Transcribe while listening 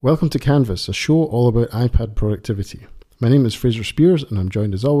Welcome to Canvas, a show all about iPad productivity. My name is Fraser Spears, and I'm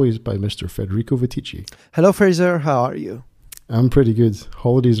joined as always by Mr. Federico Viticci. Hello, Fraser. How are you? I'm pretty good.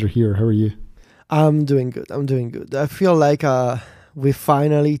 Holidays are here. How are you? I'm doing good. I feel like we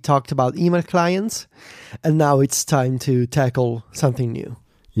finally talked about email clients, and now it's time to tackle something new.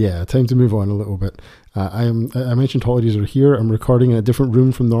 Yeah, time to move on a little bit. I mentioned holidays are here. I'm recording in a different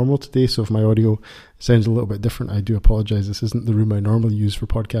room from normal today, so if my audio sounds a little bit different, I do apologize. This isn't the room I normally use for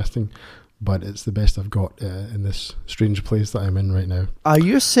podcasting, but it's the best I've got in this strange place that I'm in right now. Are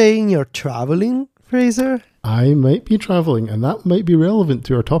you saying you're traveling, Fraser? I might be traveling, and that might be relevant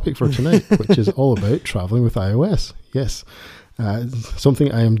to our topic for tonight, which is all about traveling with iOS. Yes.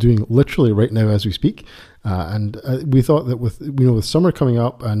 Something I am doing literally right now as we speak, and we thought that with summer coming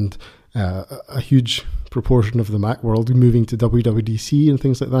up and a huge proportion of the Mac world moving to WWDC and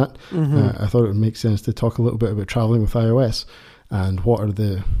things like that, I thought it would make sense to talk a little bit about traveling with iOS and what are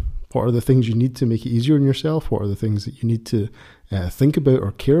the things you need to make it easier on yourself. What are the things that you need to think about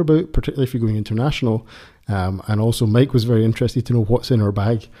or care about, particularly if you're going international. And also, Mike was very interested to know what's in our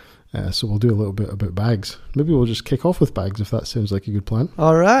bag. So we'll do a little bit about bags. Maybe we'll just kick off with bags if that sounds like a good plan.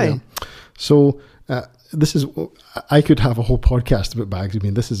 All right. Yeah. So I could have a whole podcast about bags. I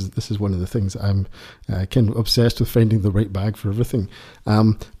mean, this is one of the things I'm kind of obsessed with, finding the right bag for everything.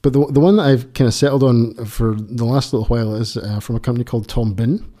 But the one that I've kind of settled on for the last little while is from a company called Tom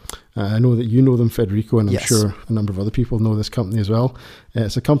Bin. I know that you know them, Federico, and I'm sure a number of other people know this company as well.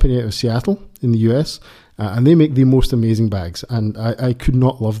 It's a company out of Seattle in the US, and they make the most amazing bags, and I could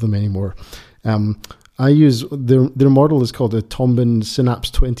not love them anymore. I use their model is called a Tom Bin Synapse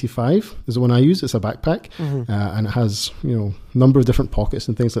 25 is the one I use. It's a backpack, and it has a number of different pockets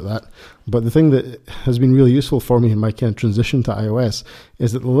and things like that. But the thing that has been really useful for me in my kind of transition to iOS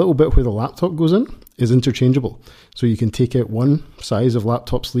is that the little bit where the laptop goes in is interchangeable. So you can take out one size of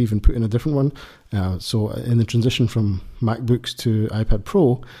laptop sleeve and put in a different one. So in the transition from MacBooks to iPad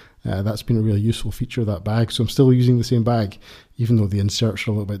Pro, that's been a really useful feature of that bag. So I'm still using the same bag, even though the inserts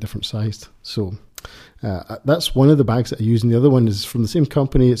are a little bit different sized. So that's one of the bags that I use, and the other one is from the same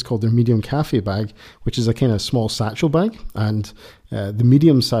company. It's called their Medium Cafe bag, which is a kind of small satchel bag, and the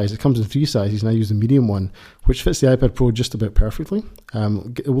medium size, it comes in 3 sizes, and I use the medium one, which fits the iPad Pro just about perfectly. A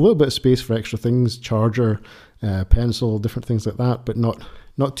little bit of space for extra things, charger, pencil, different things like that, but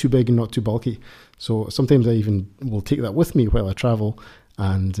not too big and not too bulky. So sometimes I even will take that with me while I travel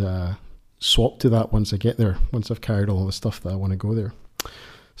and swap to that once I get there, once I've carried all the stuff that I want to go there.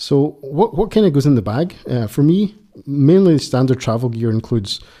 So what kind of goes in the bag? For me, mainly standard travel gear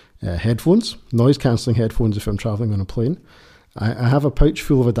includes headphones, noise-cancelling headphones if I'm traveling on a plane. I have a pouch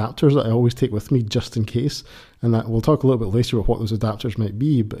full of adapters that I always take with me just in case, and that we'll talk a little bit later about what those adapters might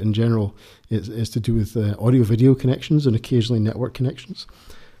be, but in general, it's to do with audio-video connections and occasionally network connections.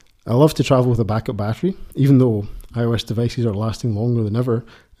 I love to travel with a backup battery. Even though iOS devices are lasting longer than ever,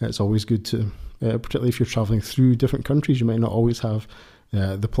 it's always good to, particularly if you're traveling through different countries, you might not always have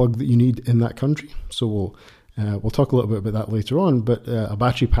the plug that you need in that country. So we'll talk a little bit about that later on, but a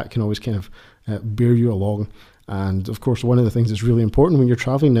battery pack can always kind of bear you along. And of course, one of the things that's really important when you're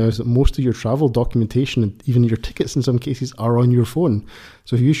traveling now is that most of your travel documentation and even your tickets in some cases are on your phone.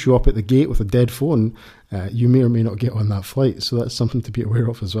 So if you show up at the gate with a dead phone, you may or may not get on that flight. So that's something to be aware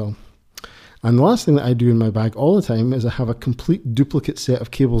of as well. And the last thing that I do in my bag all the time is I have a complete duplicate set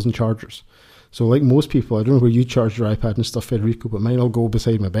of cables and chargers. So like most people, I don't know where you charge your iPad and stuff, Federico, but mine will go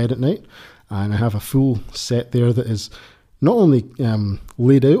beside my bed at night. And I have a full set there that is not only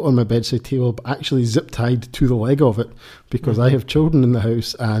laid out on my bedside table, but actually zip-tied to the leg of it, because I have children in the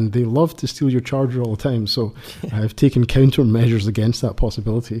house and they love to steal your charger all the time. So I've taken countermeasures against that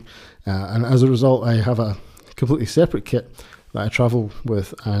possibility. And as a result, I have a completely separate kit that I travel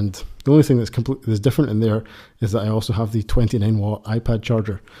with. And the only thing that's different in there is that I also have the 29-watt iPad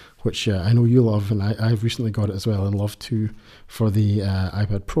charger, which I know you love, and I've recently got it as well and love to for the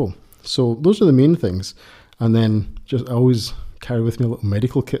iPad Pro. So those are the main things. And then just I always carry with me a little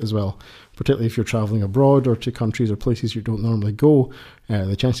medical kit as well, particularly if you're traveling abroad or to countries or places you don't normally go.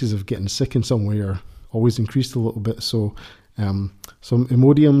 The chances of getting sick in some way are always increased a little bit. So some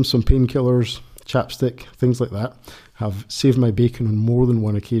Imodium, some painkillers, chapstick, things like that have saved my bacon on more than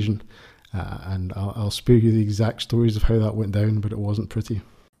one occasion. And I'll spare you the exact stories of how that went down, but it wasn't pretty.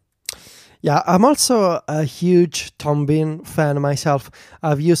 Yeah, I'm also a huge Tom Bin fan myself.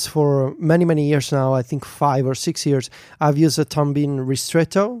 I've used for many, many years now, I think 5 or 6 years, I've used a Tom Bin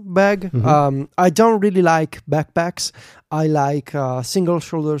Ristretto bag. I don't really like backpacks. I like single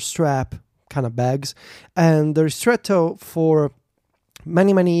shoulder strap kind of bags. And the Ristretto for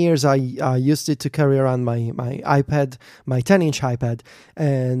many years I used it to carry around my iPad, my 10-inch iPad,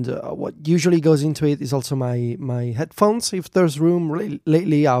 and what usually goes into it is also my headphones if there's room.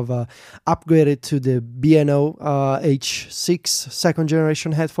 Lately I've upgraded to the B&O H6 second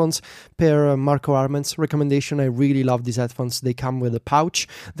generation headphones per Marco Arment's recommendation. I really love these headphones. They come with a pouch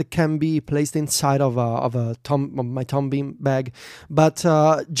that can be placed inside of my Tom Bean bag, but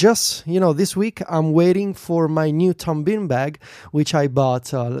just this week I'm waiting for my new Tom Bean bag, which I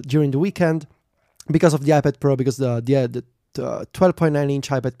bought during the weekend because of the iPad Pro, because the 12.9-inch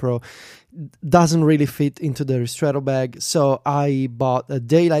iPad Pro doesn't really fit into the Ristretto bag. So I bought a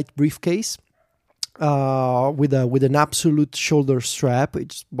Daylight briefcase with an absolute shoulder strap.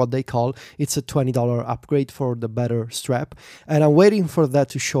 It's what they call. It's a $20 upgrade for the better strap, and I'm waiting for that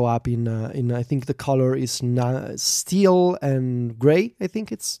to show up in I think the color is steel and gray. I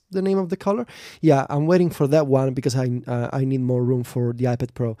think it's the name of the color. Yeah, I'm waiting for that one because I need more room for the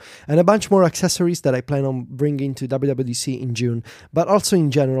iPad Pro and a bunch more accessories that I plan on bringing to WWDC in June, but also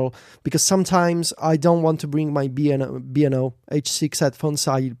in general, because sometimes I don't want to bring my B&O H6 headphones.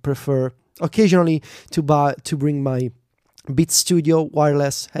 I prefer occasionally to bring my Beats Studio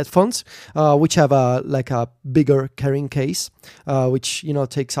wireless headphones, which have a bigger carrying case, which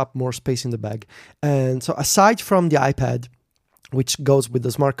takes up more space in the bag. And so aside from the iPad, which goes with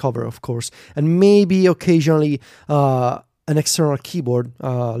the smart cover, of course, and maybe occasionally an external keyboard.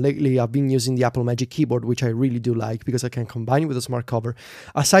 Lately, I've been using the Apple Magic Keyboard, which I really do like because I can combine it with a smart cover.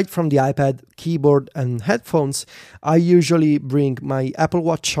 Aside from the iPad, keyboard, and headphones, I usually bring my Apple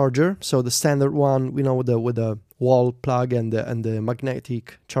Watch charger, so the standard one, with the wall plug and the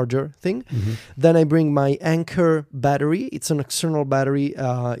magnetic charger thing. Mm-hmm. Then I bring my Anker battery. It's an external battery.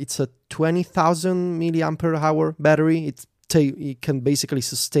 It's a 20,000 milliampere hour battery. It can basically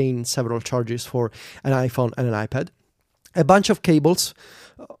sustain several charges for an iPhone and an iPad. A bunch of cables,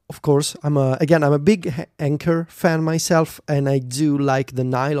 of course. I'm a big Anker fan myself, and I do like the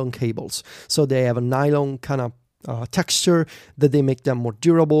nylon cables. So they have a nylon kind of texture that they make them more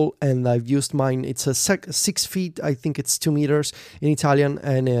durable, and I've used mine. It's a 6 feet, I think it's 2 meters in Italian,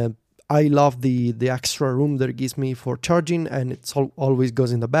 and I love the extra room that it gives me for charging, and it always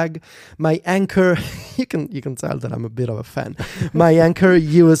goes in the bag. My Anker, you can tell that I'm a bit of a fan. My Anker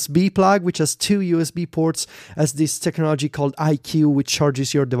USB plug, which has 2 USB ports, has this technology called iQ, which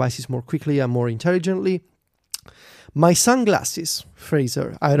charges your devices more quickly and more intelligently. My sunglasses,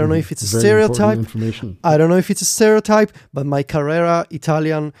 Fraser. I don't know if it's a stereotype. I don't know if it's a stereotype, but my Carrera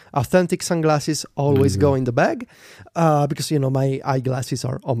Italian authentic sunglasses always go in the bag because my eyeglasses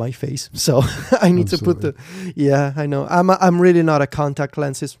are on my face, so I need to put the. Yeah, I know. I'm really not a contact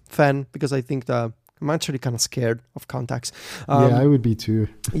lenses fan because I think I'm actually kind of scared of contacts. I would be too.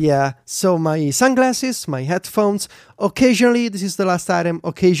 Yeah, so my sunglasses, my headphones. Occasionally, this is the last item.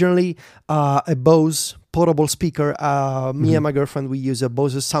 Occasionally, a Bose portable speaker. Me and my girlfriend, we use a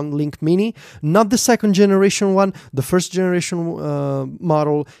Bose SoundLink Mini, not the second generation one, the first generation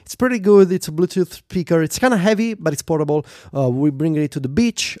model. It's pretty good. It's a Bluetooth speaker. It's kind of heavy, but it's portable. We bring it to the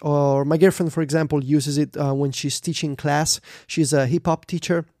beach, or my girlfriend, for example, uses it when she's teaching class. She's a hip hop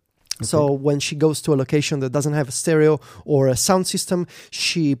teacher. Okay. So when she goes to a location that doesn't have a stereo or a sound system,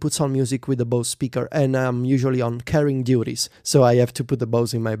 she puts on music with the Bose speaker, and I'm usually on carrying duties, so I have to put the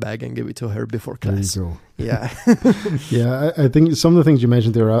Bose in my bag and give it to her before class. There you go. Yeah. Yeah, I think some of the things you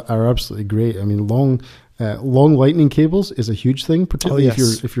mentioned there are absolutely great. I mean, long lightning cables is a huge thing, particularly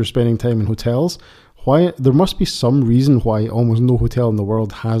if you're spending time in hotels. There must be some reason why almost no hotel in the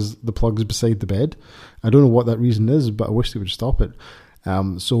world has the plugs beside the bed. I don't know what that reason is, but I wish they would stop it.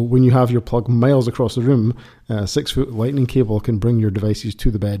 So when you have your plug miles across the room, 6-foot lightning cable can bring your devices to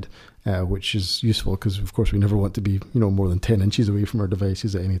the bed, which is useful because, of course, we never want to be more than 10 inches away from our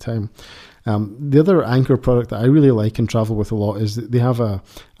devices at any time. The other Anker product that I really like and travel with a lot is that they have a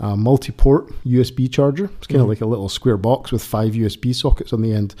multi-port USB charger. It's kind of like a little square box with 5 USB sockets on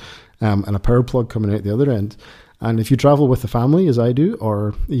the end and a power plug coming out the other end. And if you travel with the family, as I do,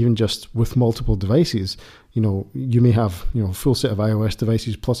 or even just with multiple devices, you may have a full set of iOS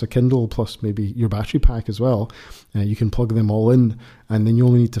devices plus a Kindle plus maybe your battery pack as well. You can plug them all in, and then you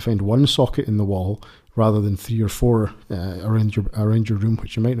only need to find one socket in the wall rather than 3 or 4 around your room,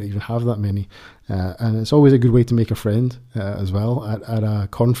 which you might not even have that many. And it's always a good way to make a friend as well at a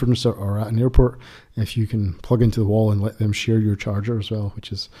conference or at an airport, if you can plug into the wall and let them share your charger as well,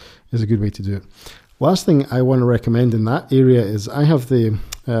 which is a good way to do it. Last thing I want to recommend in that area is I have the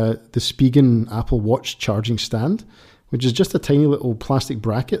Spigen Apple Watch charging stand, which is just a tiny little plastic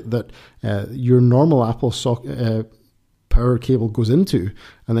bracket that your normal Apple power cable goes into,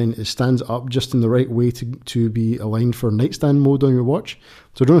 and then it stands up just in the right way to be aligned for nightstand mode on your watch.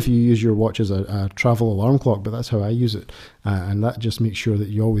 So I don't know if you use your watch as a travel alarm clock, but that's how I use it. And that just makes sure that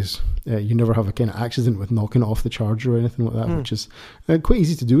you always, you never have a kind of accident with knocking it off the charger or anything like that, which is quite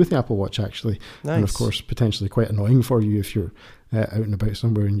easy to do with the Apple Watch, actually. Nice. And of course, potentially quite annoying for you if you're out and about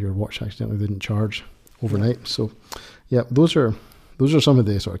somewhere and your watch accidentally didn't charge overnight. So yeah, those are some of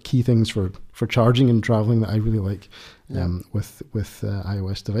the sort of key things for charging and traveling that I really like with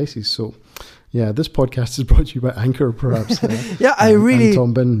iOS devices. So yeah, this podcast is brought to you by Anker, perhaps. Yeah, and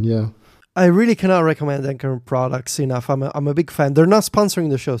Tom Bin, yeah. I really cannot recommend Anker products enough. I'm a big fan. They're not sponsoring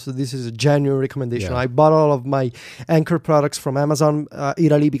the show, so this is a genuine recommendation. Yeah. I bought all of my Anker products from Amazon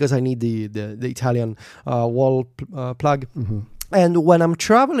Italy because I need the Italian wall plug. Mm-hmm. And when I'm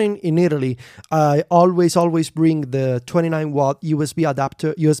traveling in Italy, I always bring the 29-watt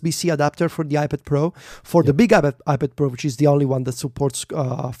USB-C adapter for the iPad Pro. For the big iPad Pro, which is the only one that supports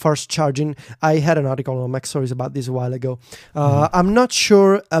fast charging. I had an article on Mac Stories about this a while ago. I'm not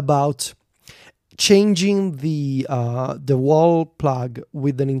sure about changing the wall plug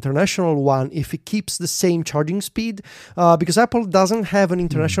with an international one if it keeps the same charging speed, because Apple doesn't have an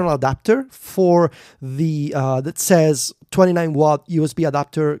international adapter for the that says 29-watt USB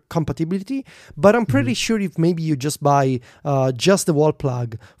adapter compatibility, but I'm pretty sure if maybe you just buy just the wall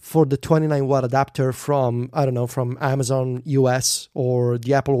plug for the 29-watt adapter from Amazon US or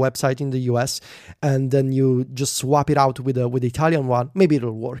the Apple website in the US, and then you just swap it out with the Italian one, maybe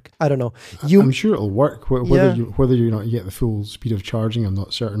it'll work. I don't know. I'm sure it'll work. Whether you not get the full speed of charging, I'm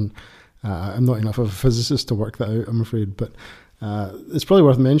not certain. I'm not enough of a physicist to work that out, I'm afraid, but it's probably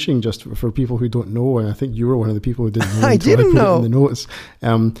worth mentioning just for people who don't know, and I think you were one of the people who didn't know. I didn't know. In the notes.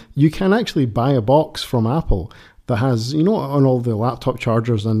 You can actually buy a box from Apple that has, on all the laptop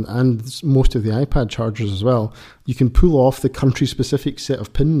chargers and most of the iPad chargers as well, you can pull off the country-specific set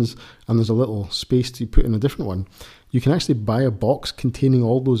of pins, and there's a little space to put in a different one. You can actually buy a box containing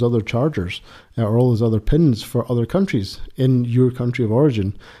all those other chargers or all those other pins for other countries in your country of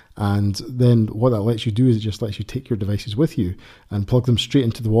origin. And then what that lets you do is it just lets you take your devices with you and plug them straight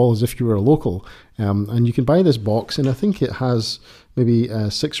into the wall as if you were a local. And you can buy this box, and I think it has maybe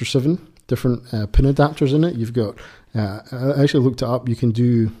 6 or 7 different pin adapters in it. You've got, I actually looked it up, you can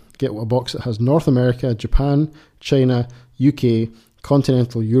get a box that has North America, Japan, China, UK,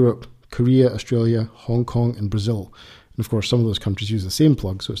 continental Europe, Korea, Australia, Hong Kong, and Brazil. And of course, some of those countries use the same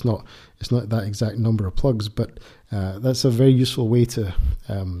plug, so it's not that exact number of plugs, but that's a very useful way to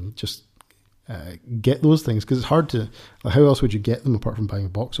just get those things, because it's hard to. How else would you get them apart from buying a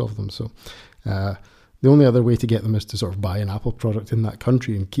box of them? So the only other way to get them is to sort of buy an Apple product in that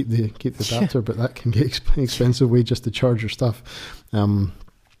country and keep the adapter, but that can get expensive way just to charge your stuff.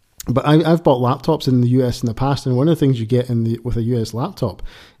 But I've bought laptops in the US in the past, and one of the things you get with a US laptop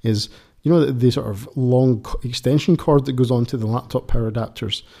is, the sort of long extension cord that goes onto the laptop power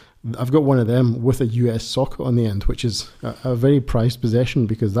adapters. I've got one of them with a US socket on the end, which is a very prized possession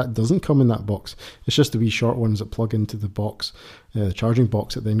because that doesn't come in that box. It's just the wee short ones that plug into the box, the charging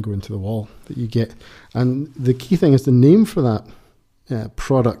box that then go into the wall that you get. And the key thing is the name for that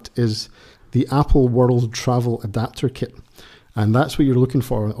product is the Apple World Travel Adapter Kit. And that's what you're looking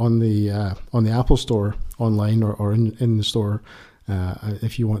for on the Apple Store online or in the store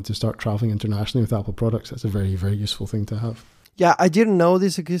if you want to start traveling internationally with Apple products. That's a very, very useful thing to have. Yeah, I didn't know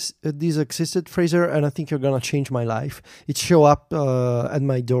this existed, Fraser, and I think you're going to change my life. It showed up at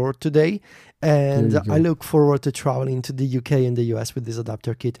my door today, and I look forward to traveling to the UK and the US with this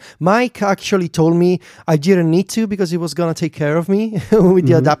adapter kit. Mike actually told me I didn't need to because he was going to take care of me with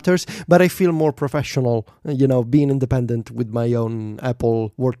the adapters, but I feel more professional, being independent with my own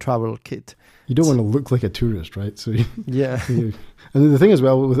Apple World Travel kit. You don't want to look like a tourist, right? So yeah. And the thing as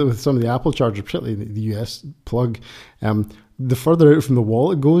well with some of the Apple chargers, particularly the US plug, the further out from the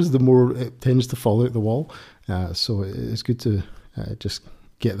wall it goes, the more it tends to fall out the wall. So it's good to just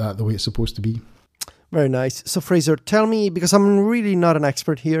get that the way it's supposed to be. Very nice. So Fraser, tell me, because I'm really not an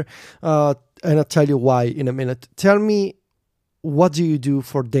expert here, and I'll tell you why in a minute. Tell me, what do you do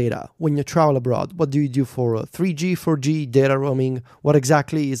for data when you travel abroad? What do you do for 3G, 4G, data roaming? What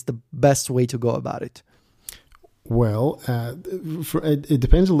exactly is the best way to go about it? Well, it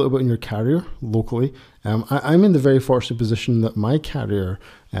depends a little bit on your carrier locally. I'm in the very fortunate position that my carrier,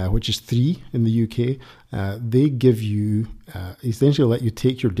 which is 3 in the UK, they give you, essentially let you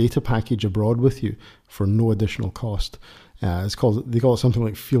take your data package abroad with you for no additional cost. They call it something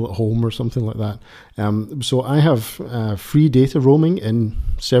like Feel at Home or something like that. So I have free data roaming in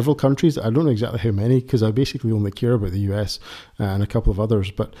several countries. I don't know exactly how many because I basically only care about the US and a couple of others.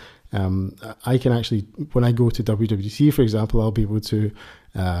 But I can actually, when I go to WWDC, for example, I'll be able to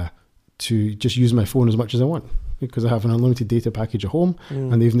just use my phone as much as I want, because I have an unlimited data package at home,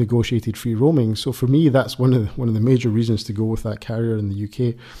 and they've negotiated free roaming. So for me, that's one of the major reasons to go with that carrier in the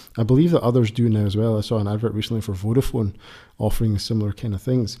UK. I believe that others do now as well. I saw an advert recently for Vodafone offering similar kind of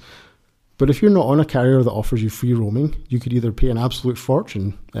things. But if you're not on a carrier that offers you free roaming, you could either pay an absolute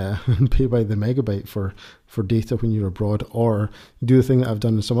fortune and pay by the megabyte for data when you're abroad, or do the thing that I've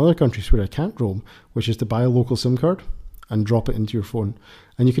done in some other countries where I can't roam, which is to buy a local SIM card and drop it into your phone.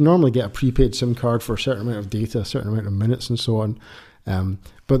 And you can normally get a prepaid SIM card for a certain amount of data, a certain amount of minutes and so on.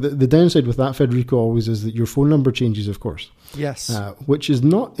 But the downside with that, Federico, always is that your phone number changes, of course. Yes. Which is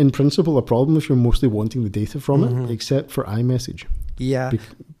not in principle a problem if you're mostly wanting the data from it, except for iMessage. Yeah.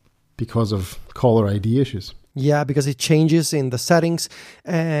 Because of caller ID issues. Yeah, because it changes in the settings,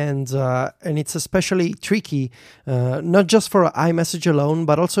 and it's especially tricky, not just for iMessage alone,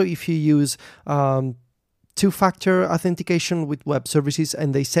 but also if you use two-factor authentication with web services,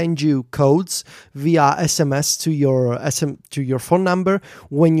 and they send you codes via SMS to your phone number.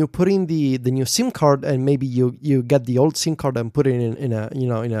 When you put in the new SIM card, and maybe you get the old SIM card and put it in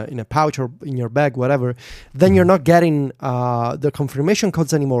a pouch or in your bag, whatever, then you're not getting the confirmation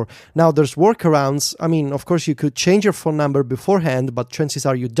codes anymore. Now there's workarounds. I mean, of course, you could change your phone number beforehand, but chances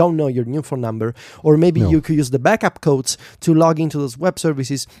are you don't know your new phone number, or maybe you could use the backup codes to log into those web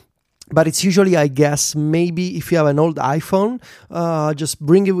services. But it's usually, I guess, maybe if you have an old iPhone, just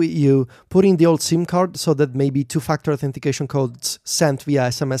bring it with you, put in the old SIM card so that maybe two-factor authentication codes sent via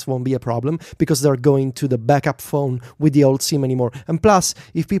SMS won't be a problem, because they're going to the backup phone with the old SIM anymore. And plus,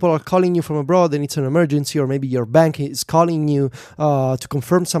 if people are calling you from abroad and it's an emergency, or maybe your bank is calling you to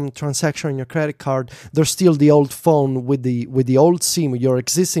confirm some transaction on your credit card, there's still the old phone with the old SIM, your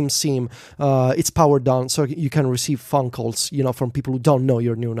existing SIM. It's powered down, so you can receive phone calls, from people who don't know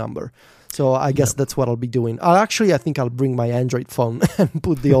your new number. So I guess that's what I'll be doing. I think I'll bring my Android phone and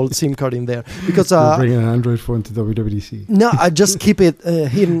put the old SIM card in there, because bring an Android phone to WWDC. No, I just keep it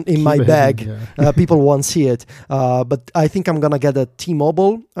hidden in my bag. People won't see it. But I think I'm gonna get a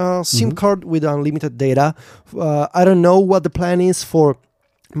T-Mobile SIM card with unlimited data. I don't know what the plan is for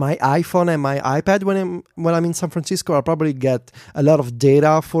my iPhone and my iPad when I'm in San Francisco. I'll probably get a lot of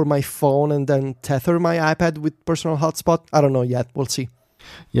data for my phone and then tether my iPad with personal hotspot. I don't know yet. We'll see.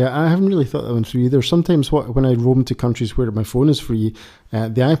 Yeah, I haven't really thought that one through either. Sometimes when I roam to countries where my phone is free,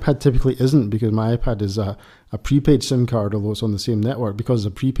 the iPad typically isn't, because my iPad is a prepaid SIM card, although it's on the same network. Because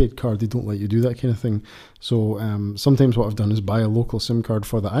it's a prepaid card, they don't let you do that kind of thing. So sometimes what I've done is buy a local SIM card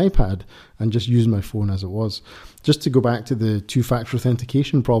for the iPad and just use my phone as it was. Just to go back to the two-factor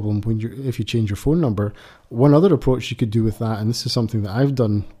authentication problem, if you change your phone number, one other approach you could do with that, and this is something that I've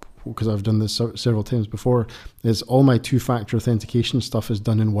done because I've done this several times before, is all my two-factor authentication stuff is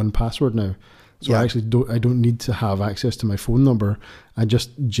done in 1Password now. So I actually don't need to have access to my phone number. I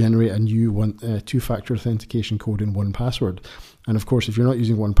just generate a new two-factor authentication code in 1Password. And of course, if you're not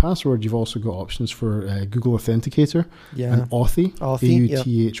using 1Password, you've also got options for Google Authenticator and Authy,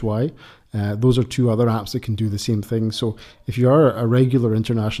 Authy. Those are two other apps that can do the same thing. So if you are a regular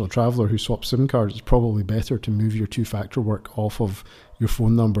international traveler who swaps SIM cards, it's probably better to move your two-factor work off of your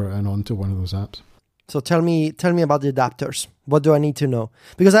phone number and onto one of those apps. So tell me about the adapters. What do I need to know?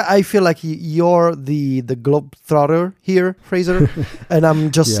 Because I feel like you're the globetrotter here, Fraser, and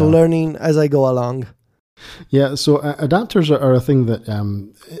I'm just learning as I go along. Yeah, so adapters are a thing that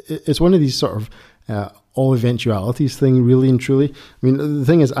it's one of these sort of all eventualities thing, really and truly. I mean, the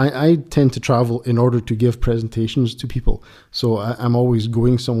thing is, I tend to travel in order to give presentations to people. So I'm always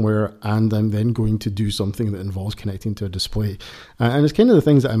going somewhere, and I'm then going to do something that involves connecting to a display. And it's kind of the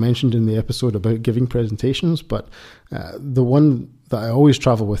things that I mentioned in the episode about giving presentations, but the one that I always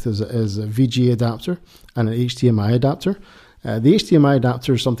travel with is a VGA adapter and an HDMI adapter. The HDMI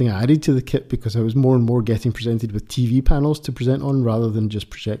adapter is something I added to the kit because I was more and more getting presented with TV panels to present on rather than just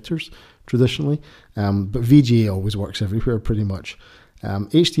projectors traditionally. But VGA always works everywhere pretty much.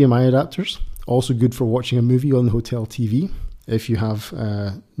 HDMI adapters, also good for watching a movie on the hotel TV if you have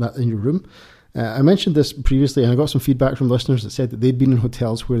that in your room. I mentioned this previously, and I got some feedback from listeners that said that they'd been in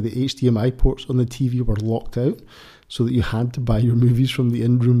hotels where the HDMI ports on the TV were locked out, so that you had to buy your movies from the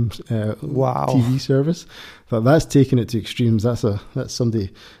in-room TV service. But that's taking it to extremes. That's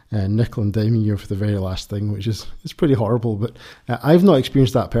somebody nickel and diming you for the very last thing, which is pretty horrible. But I've not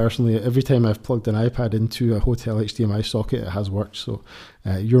experienced that personally. Every time I've plugged an iPad into a hotel HDMI socket, it has worked. So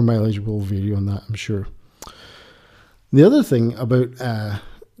your mileage will vary on that, I'm sure. The other thing about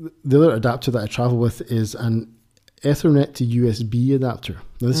the other adapter that I travel with is an Ethernet to USB adapter.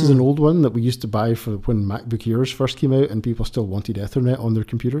 Now, this is an old one that we used to buy for when MacBook Airs first came out and people still wanted Ethernet on their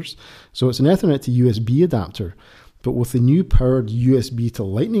computers. So it's an Ethernet to USB adapter. But with the new powered USB to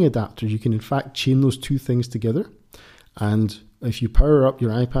Lightning adapter, you can in fact chain those two things together. And if you power up your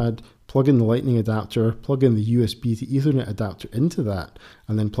iPad, plug in the Lightning adapter, plug in the USB to Ethernet adapter into that,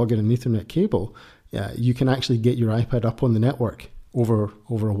 and then plug in an Ethernet cable, you can actually get your iPad up on the network over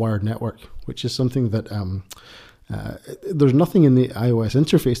a wired network, which is something that there's nothing in the iOS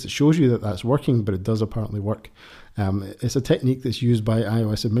interface that shows you that that's working, but it does apparently work. It's a technique that's used by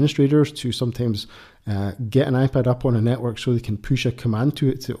iOS administrators to sometimes get an iPad up on a network so they can push a command to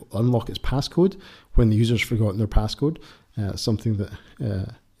it to unlock its passcode when the user's forgotten their passcode. Something that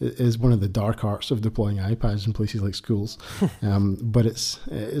is one of the dark arts of deploying iPads in places like schools. But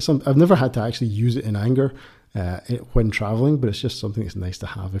I've never had to actually use it in anger when traveling, but it's just something that's nice to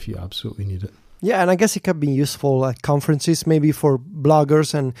have if you absolutely need it. Yeah, and I guess it can be useful at conferences, maybe for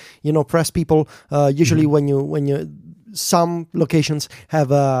bloggers and press people. Usually, when you some locations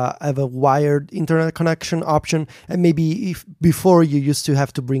have a wired internet connection option, and maybe if before you used to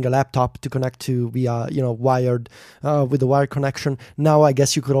have to bring a laptop to connect to via wired with a wired connection. Now I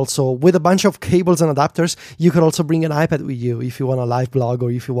guess you could also, with a bunch of cables and adapters, you could also bring an iPad with you if you want a live blog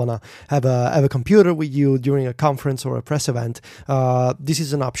or if you want to have a computer with you during a conference or a press event. This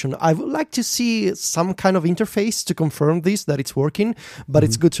is an option. I would like to see some kind of interface to confirm that it's working, but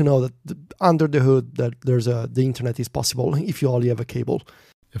it's good to know that under the hood that there's the internet is possible if you only have a cable.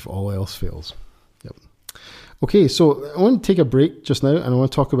 If all else fails. Yep. Okay, so I want to take a break just now, and I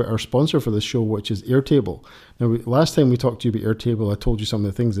want to talk about our sponsor for this show, which is Airtable. Now, last time we talked to you about Airtable, I told you some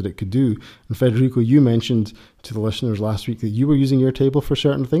of the things that it could do. And Federico, you mentioned to the listeners last week that you were using Airtable for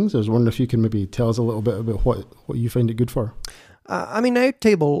certain things. I was wondering if you can maybe tell us a little bit about what you find it good for.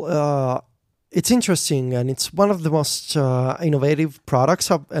 Airtable, it's interesting, and it's one of the most innovative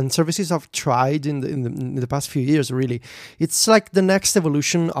products and services I've tried in the past few years, really. It's like the next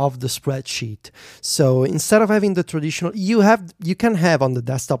evolution of the spreadsheet. So instead of having the traditional, you can have on the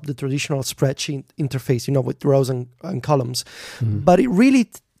desktop the traditional spreadsheet interface, with rows and columns, but it really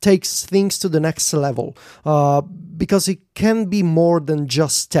takes things to the next level because it can be more than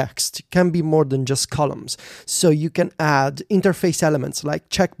just text, it can be more than just columns. So you can add interface elements like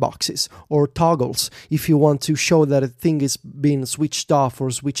checkboxes or toggles if you want to show that a thing is being switched off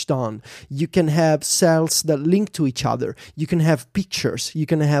or switched on. You can have cells that link to each other. You can have pictures. You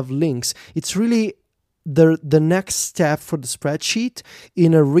can have links. It's really the next step for the spreadsheet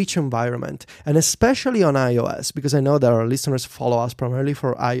in a rich environment, and especially on iOS, because I know that our listeners follow us primarily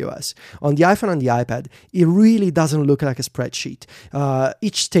for iOS. On the iPhone and the iPad, it really doesn't look like a spreadsheet.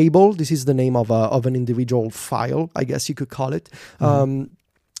 Each table, this is the name of an individual file, I guess you could call it.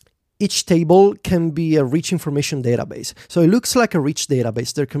 Each table can be a rich information database. So it looks like a rich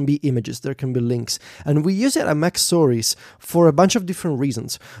database. There can be images, there can be links. And we use it at MacStories for a bunch of different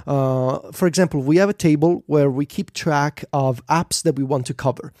reasons. For example, we have a table where we keep track of apps that we want to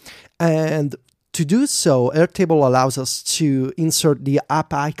cover. And to do so, Airtable allows us to insert the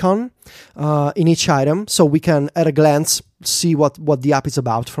app icon in each item, so we can, at a glance, see what the app is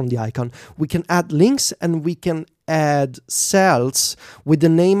about from the icon. We can add links, and we can add cells with the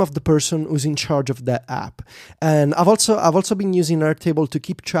name of the person who's in charge of that app. And I've also been using Airtable to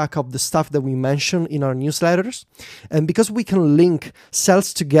keep track of the stuff that we mention in our newsletters. And because we can link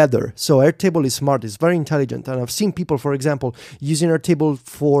cells together, so Airtable is smart, it's very intelligent. And I've seen people, for example, using Airtable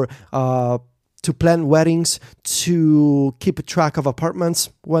for to plan weddings, to keep track of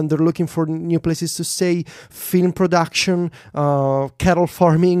apartments when they're looking for new places to stay, film production, cattle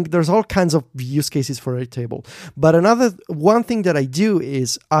farming. There's all kinds of use cases for Airtable. But one thing that I do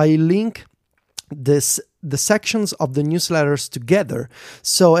is I link the sections of the newsletters together.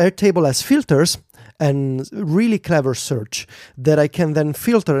 So Airtable has filters and really clever search that I can then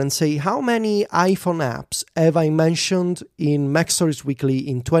filter and say, how many iPhone apps have I mentioned in MacStories Weekly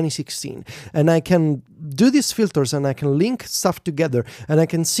in 2016? And I can do these filters and I can link stuff together and I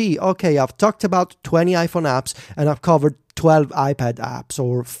can see, okay, I've talked about 20 iPhone apps and I've covered 12 iPad apps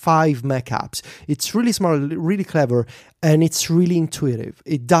or 5 Mac apps. It's really smart, really clever, and it's really intuitive.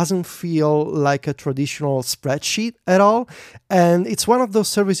 It doesn't feel like a traditional spreadsheet at all. And it's one of those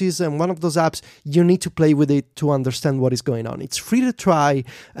services and one of those apps you need to play with it to understand what is going on. It's free to try,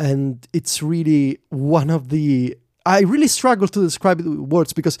 and it's really one of the... I really struggle to describe it with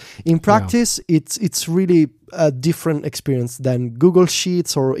words because in practice, it's really a different experience than Google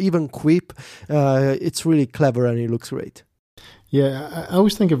Sheets or even Quip. It's really clever and it looks great. Yeah, I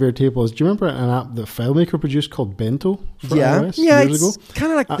always think of Airtable as, do you remember an app that FileMaker produced called Bento for iOS years ago?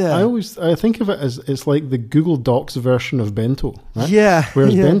 Kind of like that. I think of it as it's like the Google Docs version of Bento, right? Yeah.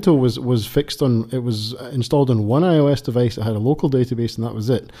 Whereas Bento was fixed on, it was installed on one iOS device, it had a local database, and that was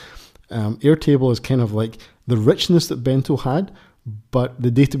it. Airtable is kind of like the richness that Bento had, but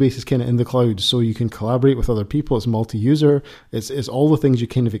the database is kind of in the cloud, so you can collaborate with other people. It's multi-user. It's all the things you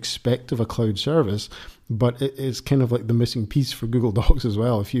kind of expect of a cloud service, but it's kind of like the missing piece for Google Docs as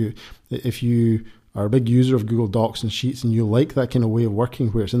well. If you are a big user of Google Docs and Sheets and you like that kind of way of working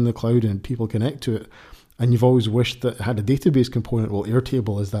where it's in the cloud and people connect to it, and you've always wished that it had a database component, well,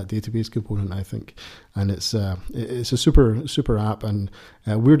 Airtable is that database component, I think. And it's a super app, and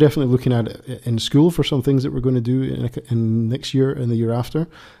we're definitely looking at it in school for some things that we're going to do in next year and the year after.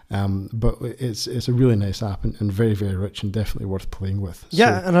 But it's a really nice app and very, very rich and definitely worth playing with.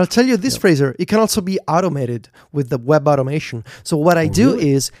 Yeah, and I'll tell you this, Fraser, it can also be automated with the web automation. So what I do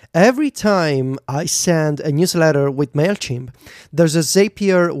is every time I send a newsletter with MailChimp, there's a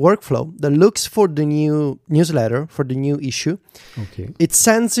Zapier workflow that looks for the new newsletter, for the new issue. Okay. It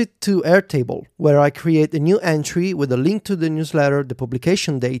sends it to Airtable, where I create a new entry with a link to the newsletter, the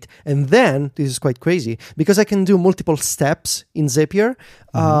publication date, and then, this is quite crazy, because I can do multiple steps in Zapier,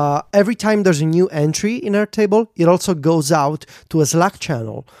 every time there's a new entry in Airtable, it also goes out to a Slack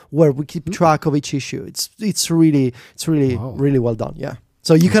channel where we keep track of each issue. It's really well done, yeah.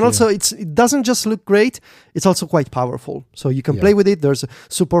 So you can also, it doesn't just look great, it's also quite powerful. So you can play with it. There's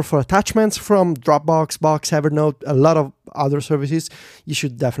support for attachments from Dropbox, Box, Evernote, a lot of other services. You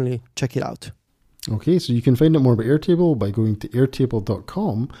should definitely check it out. Okay, so you can find out more about Airtable by going to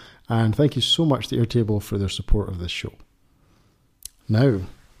airtable.com, and thank you so much to Airtable for their support of this show. Now,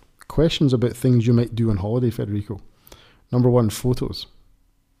 questions about things you might do on holiday, Federico. Number 1, photos.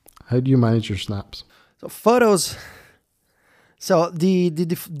 How do you manage your snaps? So photos... So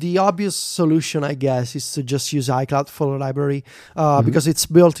the obvious solution, I guess, is to just use iCloud Photo Library because it's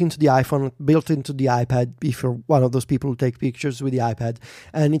built into the iPhone, built into the iPad, if you're one of those people who take pictures with the iPad.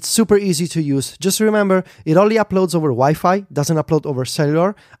 And it's super easy to use. Just remember, it only uploads over Wi-Fi, doesn't upload over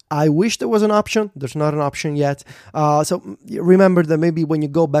cellular. I wish there was an option. There's not an option yet. So remember that maybe when you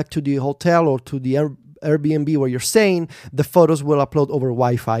go back to the hotel or to the Airbnb where you're staying, the photos will upload over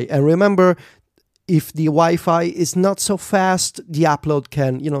Wi-Fi. And remember, if the Wi-Fi is not so fast, the upload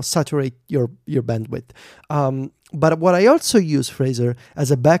can, saturate your bandwidth. But what I also use, Fraser, as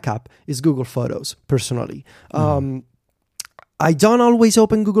a backup is Google Photos, personally. I don't always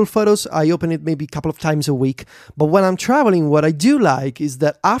open Google Photos. I open it maybe a couple of times a week. But when I'm traveling, what I do like is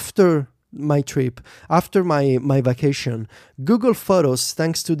that after my trip, after my vacation, Google Photos,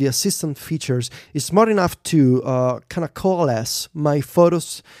 thanks to the assistant features, is smart enough to kind of coalesce my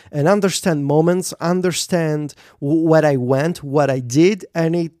photos and understand moments, understand where I went, what I did,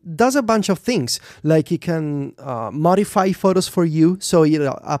 and it does a bunch of things. Like it can modify photos for you, so it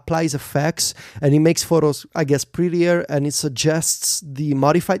applies effects and it makes photos, I guess, prettier, and it suggests the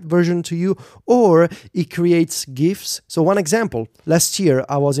modified version to you, or it creates GIFs. So one example, last year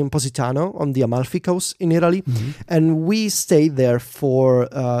I was in Positano on the Amalfi Coast in Italy, and we stayed there for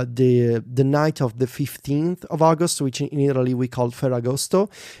the night of the 15th of August, which in Italy we call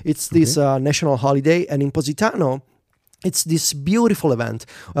Ferragosto. It's this national holiday, and in Positano it's this beautiful event.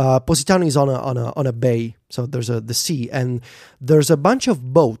 Positano is on a bay, so there's the sea, and there's a bunch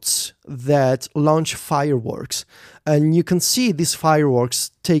of boats that launch fireworks, and you can see these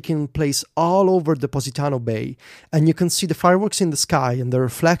fireworks taking place all over the Positano Bay, and you can see the fireworks in the sky and the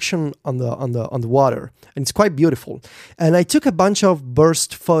reflection on the water, and it's quite beautiful. And I took a bunch of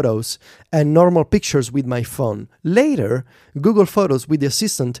burst photos and normal pictures with my phone. Later, Google Photos with the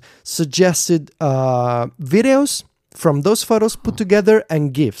assistant suggested videos from those photos put together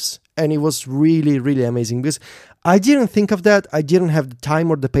and GIFs. And it was really, really amazing because I didn't think of that. I didn't have the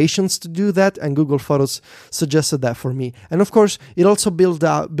time or the patience to do that. And Google Photos suggested that for me. And of course, it also built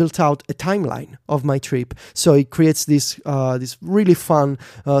out a timeline of my trip. So it creates this really fun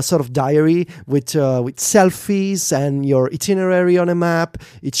sort of diary with selfies and your itinerary on a map.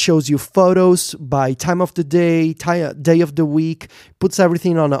 It shows you photos by time of the day, day of the week, puts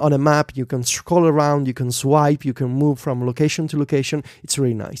everything on a map. You can scroll around, you can swipe, you can move from location to location. It's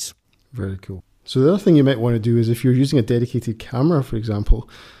really nice. Very cool. So the other thing you might want to do is if you're using a dedicated camera, for example,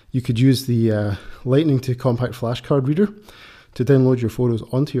 you could use the Lightning to Compact Flash Card Reader to download your photos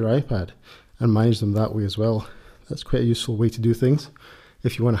onto your iPad and manage them that way as well. That's quite a useful way to do things.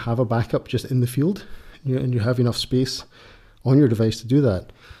 If you want to have a backup just in the field and you have enough space on your device to do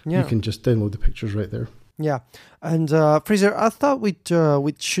that, you can just download the pictures right there. Yeah, and Fraser, I thought we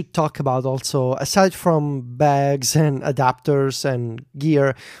should talk about also, aside from bags and adapters and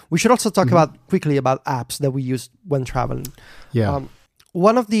gear, we should also talk quickly about apps that we use when traveling. Yeah.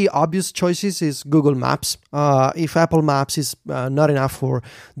 One of the obvious choices is Google Maps. If Apple Maps is not enough for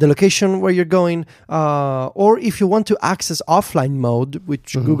the location where you're going, or if you want to access offline mode,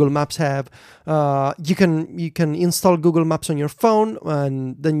 which Google Maps have, you can install Google Maps on your phone,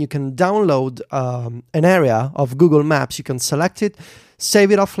 and then you can download an area of Google Maps. You can select it, save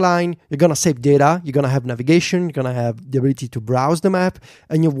it offline. You're gonna save data. You're gonna have navigation. You're gonna have the ability to browse the map,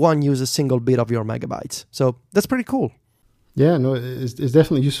 and you won't use a single bit of your megabytes. So that's pretty cool. Yeah, no, it's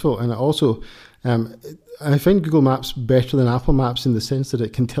definitely useful. And also, I find Google Maps better than Apple Maps in the sense that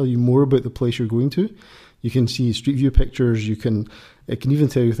it can tell you more about the place you're going to. You can see Street View pictures. It can even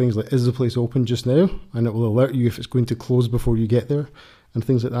tell you things like, is the place open just now? And it will alert you if it's going to close before you get there and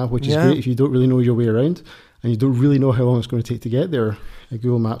things like that, which is great if you don't really know your way around and you don't really know how long it's going to take to get there.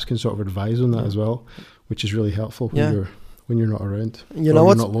 Google Maps can sort of advise on that as well, which is really helpful when you're not around. You're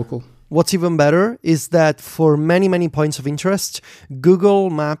not local. What's even better is that for many, many points of interest, Google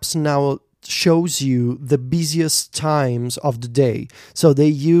Maps now shows you the busiest times of the day. So they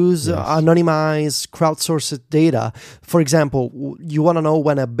use anonymized, crowdsourced data. For example, you want to know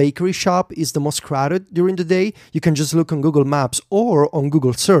when a bakery shop is the most crowded during the day, you can just look on Google Maps or on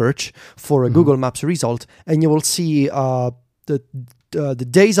Google Search for a Google Maps result, and you will see the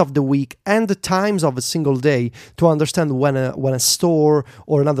days of the week and the times of a single day to understand when a store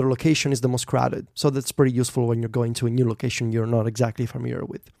or another location is the most crowded. So that's pretty useful when you're going to a new location you're not exactly familiar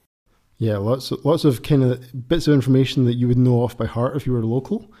with. Yeah, lots of kind of bits of information that you would know off by heart if you were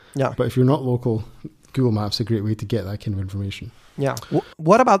local. Yeah. But if you're not local, Google Maps is a great way to get that kind of information. Yeah.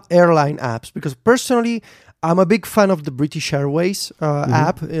 What about airline apps? Because personally, I'm a big fan of the British Airways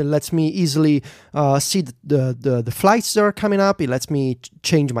app. It lets me easily see the flights that are coming up. It lets me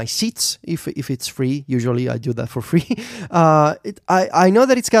change my seats if it's free. Usually I do that for free. I know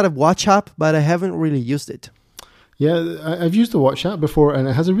that it's got a watch app, but I haven't really used it. Yeah, I've used the watch app before, and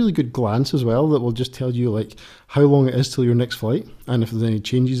it has a really good glance as well that will just tell you like how long it is till your next flight and if there's any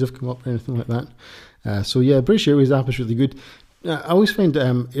changes have come up or anything like that. So yeah, British Airways app is really good. I always find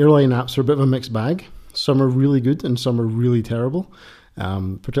airline apps are a bit of a mixed bag. Some are really good and some are really terrible,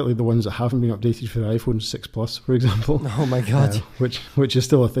 particularly the ones that haven't been updated for the iPhone 6 Plus, for example. Oh my God. Which is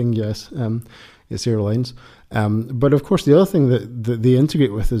still a thing, yes. It's airlines. But of course, the other thing that they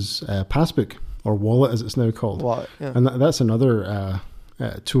integrate with is Passbook, or Wallet as it's now called. Wallet, yeah. And that's another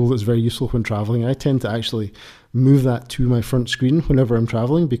tool that's very useful when traveling. I tend to actually move that to my front screen whenever I'm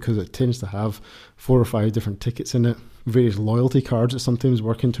traveling because it tends to have 4 or 5 different tickets in it, various loyalty cards that sometimes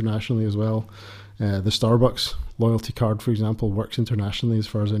work internationally as well. The Starbucks loyalty card, for example, works internationally as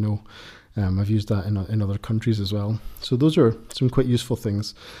far as I know. I've used that in other countries as well. So those are some quite useful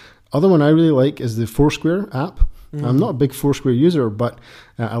things. Other one I really like is the Foursquare app. I'm not a big Foursquare user, but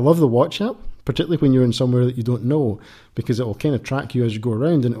I love the Watch app, particularly when you're in somewhere that you don't know, because it will kind of track you as you go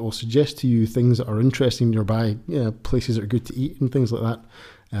around and it will suggest to you things that are interesting nearby, places that are good to eat and things like that.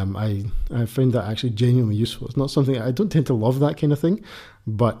 I find that actually genuinely useful. It's not something, I don't tend to love that kind of thing,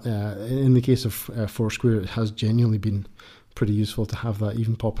 but in the case of Foursquare, it has genuinely been pretty useful to have that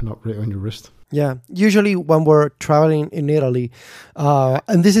even popping up right on your wrist. Yeah, usually when we're traveling in Italy,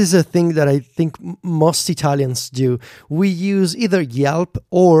 and this is a thing that I think most Italians do, we use either Yelp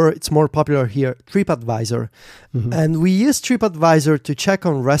or, it's more popular here, TripAdvisor. And we use TripAdvisor to check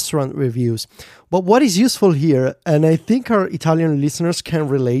on restaurant reviews. But what is useful here, and I think our Italian listeners can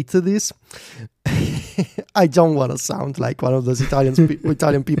relate to this, I don't want to sound like one of those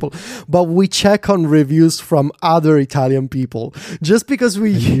Italian people, but we check on reviews from other Italian people. Just because I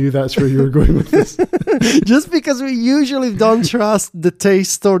knew that's where you were going with this. Just because we usually don't trust the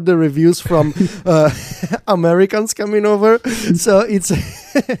taste or the reviews from Americans coming over. So it's,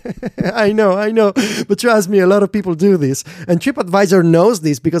 I know, but trust me, a lot of people do this. And TripAdvisor knows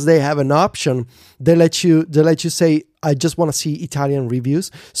this because they have an option. They let you say, I just want to see Italian reviews.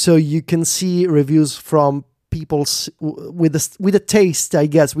 So you can see reviews from people with a taste, I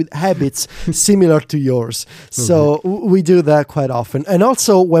guess, with habits similar to yours. So we do that quite often. And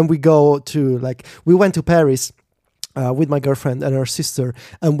also when we go to, we went to Paris with my girlfriend and her sister,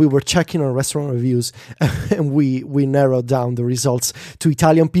 and we were checking on restaurant reviews, and we narrowed down the results to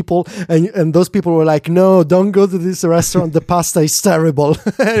Italian people, and those people were like, no, don't go to this restaurant, the pasta is terrible.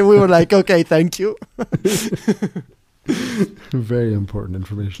 And we were like, okay, thank you. Very important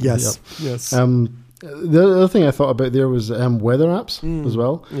information. Yes. Yes. The other thing I thought about there was weather apps as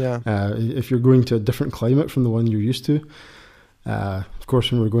well. Yeah. If you're going to a different climate from the one you're used to. Of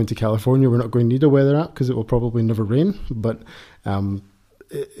course, when we're going to California, we're not going to need a weather app because it will probably never rain. But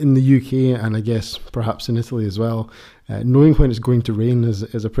in the UK, and I guess perhaps in Italy as well, knowing when it's going to rain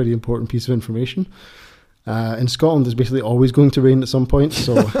is a pretty important piece of information. In Scotland, it's basically always going to rain at some point.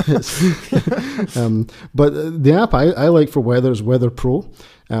 So, but the app I like for weather is Weather Pro.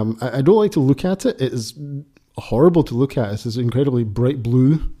 I don't like to look at it. It is horrible to look at. It's this incredibly bright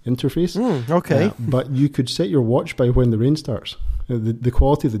blue interface. Okay. But you could set your watch by when the rain starts. The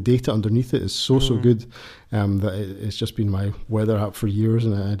quality of the data underneath it is so good that it's just been my weather app for years,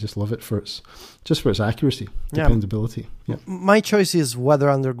 and I just love it for its accuracy, dependability. Yeah. My choice is Weather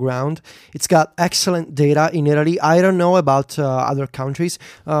Underground. It's got excellent data in Italy. I don't know about other countries.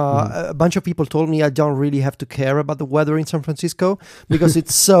 A bunch of people told me I don't really have to care about the weather in San Francisco because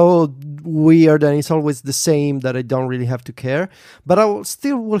it's so weird and it's always the same that I don't really have to care. But I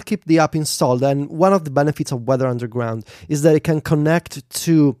will keep the app installed. And one of the benefits of Weather Underground is that it can connect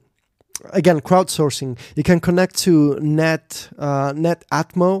to, again, crowdsourcing. You can connect to Net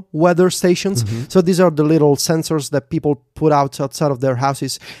Atmo weather stations. So these are the little sensors that people put outside of their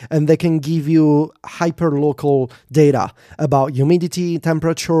houses, and they can give you hyper-local data about humidity,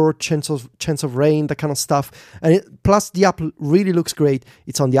 temperature, chance of rain, that kind of stuff. And plus, the app really looks great.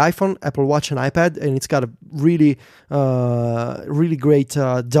 It's on the iPhone, Apple Watch, and iPad, and it's got a really great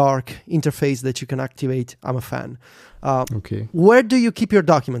dark interface that you can activate. I'm a fan. Okay. Where do you keep your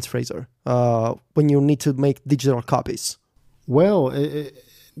documents, Fraser, when you need to make digital copies? Well,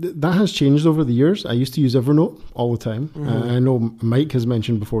 that has changed over the years. I used to use Evernote all the time. I know Mike has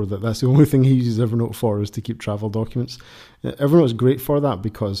mentioned before that that's the only thing he uses Evernote for, is to keep travel documents. Evernote is great for that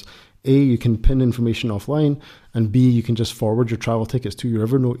because A, you can pin information offline, and B, you can just forward your travel tickets to your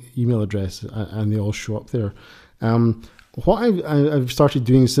Evernote email address and they all show up there. What I've started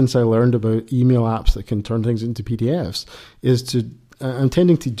doing since I learned about email apps that can turn things into PDFs is I'm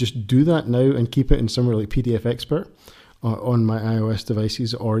tending to just do that now and keep it in somewhere like PDF Expert on my iOS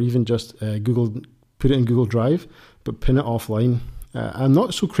devices, or even just put it in Google Drive, but pin it offline. I'm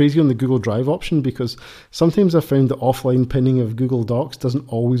not so crazy on the Google Drive option because sometimes I've found that offline pinning of Google Docs doesn't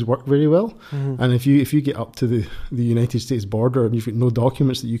always work very well. And if you get up to the United States border and you've got no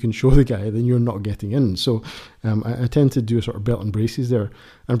documents that you can show the guy, then you're not getting in. So I tend to do a sort of belt and braces there.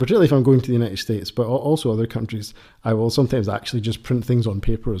 And particularly if I'm going to the United States, but also other countries, I will sometimes actually just print things on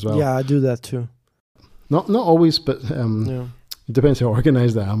paper as well. Yeah, I do that too. Not always, but it depends how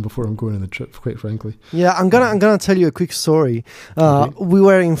organized I am before I'm going on the trip, quite frankly. Yeah, I'm gonna tell you a quick story. Okay. We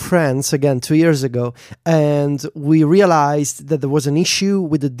were in France again 2 years ago, and we realized that there was an issue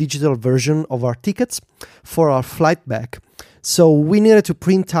with the digital version of our tickets for our flight back. So we needed to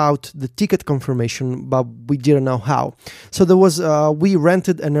print out the ticket confirmation, but we didn't know how. So there was we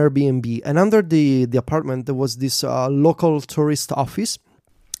rented an Airbnb, and under the apartment there was this local tourist office.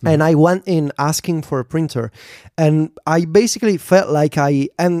 And I went in asking for a printer, and I basically felt like I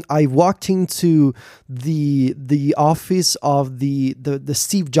walked into the office of the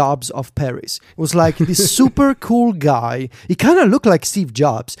Steve Jobs of Paris. It was like this super cool guy. He kind of looked like Steve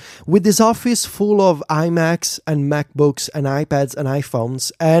Jobs, with this office full of iMacs and MacBooks and iPads and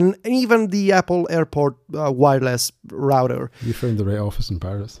iPhones, and even the Apple Airport wireless router. You found the right office in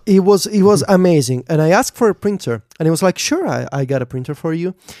Paris. It was amazing. And I asked for a printer, and he was like, "Sure, I got a printer for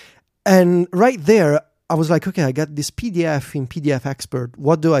you." And right there, I was like, okay, I got this PDF in PDF Expert.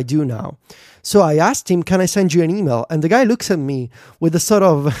 What do I do now? So I asked him, can I send you an email? And the guy looks at me with a sort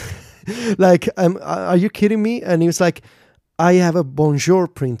of like, are you kidding me? And he was like, I have a Bonjour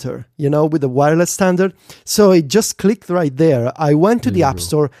printer, with the wireless standard. So it just clicked right there. I went to the App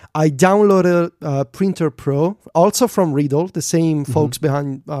Store. I downloaded Printer Pro, also from Riddle, the same folks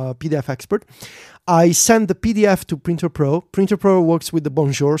behind PDF Expert. I sent the PDF to Printer Pro. Printer Pro works with the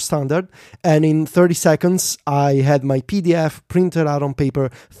Bonjour standard. And in 30 seconds, I had my PDF printed out on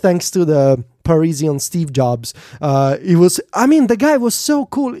paper, thanks to the Parisian Steve Jobs. The guy was so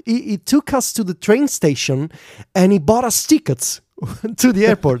cool. He took us to the train station and he bought us tickets to the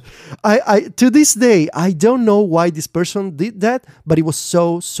airport. I to this day, I don't know why this person did that, but it was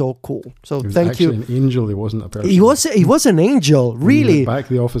so cool. So thank you. He was actually an angel. He wasn't a person. He was an angel, really. Back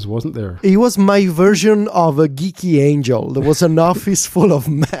the office wasn't there. He was my version of a geeky angel. There was an office full of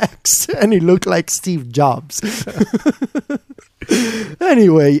Macs, and he looked like Steve Jobs.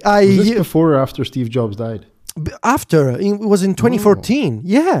 Anyway, was this before or after Steve Jobs died? After. It was in 2014.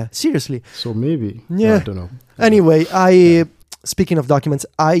 Yeah, seriously. So maybe. Yeah. I don't know. Anyway, speaking of documents,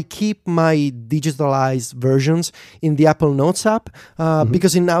 I keep my digitalized versions in the Apple Notes app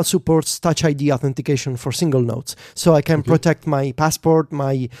because it now supports Touch ID authentication for single notes. So I can protect my passport,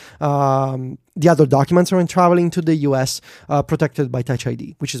 my the other documents when traveling to the US, protected by Touch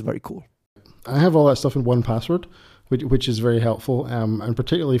ID, which is very cool. I have all that stuff in 1Password, which is very helpful. And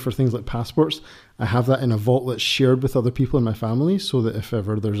particularly for things like passports, I have that in a vault that's shared with other people in my family, so that if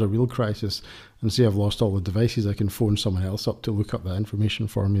ever there's a real crisis and say I've lost all the devices, I can phone someone else up to look up that information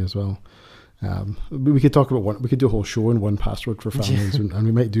for me as well. We could talk about we could do a whole show in 1Password for families, and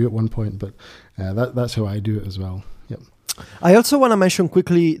we might do at one point, but that's how I do it as well. Yep. I also want to mention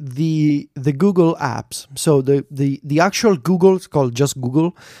quickly the Google apps. So the actual Google, it's called just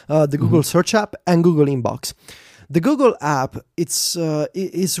Google, the Google Search app and Google Inbox. The Google app, it's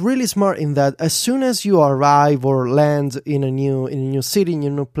really smart in that as soon as you arrive or land in a new city, in a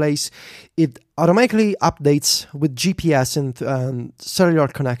new place, it automatically updates with GPS and cellular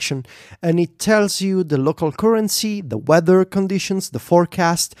connection, and it tells you the local currency, the weather conditions, the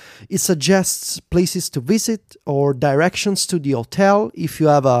forecast. It suggests places to visit or directions to the hotel if you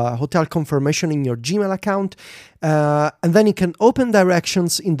have a hotel confirmation in your Gmail account. And then you can open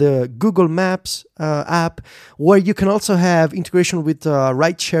directions in the Google Maps app, where you can also have integration with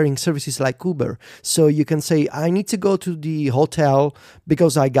ride-sharing services like Uber. So you can say, I need to go to the hotel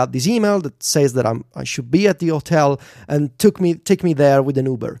because I got this email that says that I should be at the hotel, and take me there with an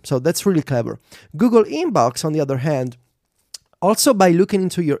Uber. So that's really clever. Google Inbox, on the other hand, also by looking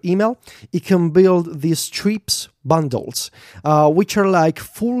into your email, it can build these trips bundles, which are like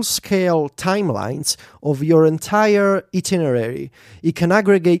full-scale timelines of your entire itinerary. It can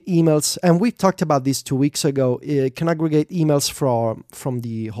aggregate emails, and we talked about this 2 weeks ago. It can aggregate emails from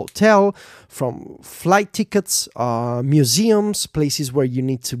the hotel, from flight tickets, museums, places where you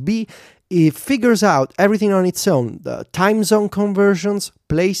need to be. It figures out everything on its own, the time zone conversions,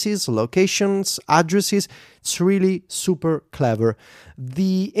 places, locations, addresses. It's really super clever.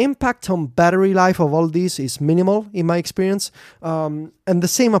 The impact on battery life of all this is minimal in my experience. And the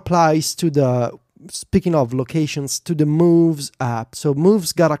same applies to speaking of locations, to the Moves app. So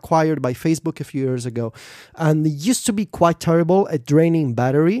Moves got acquired by Facebook a few years ago, and it used to be quite terrible at draining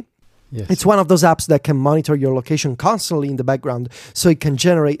battery. Yes. It's one of those apps that can monitor your location constantly in the background, so it can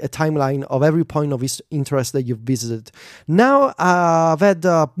generate a timeline of every point of interest that you've visited. Now, I've had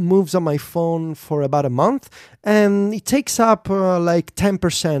Moves on my phone for about a month, and it takes up like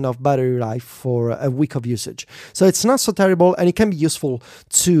 10% of battery life for a week of usage. So it's not so terrible, and it can be useful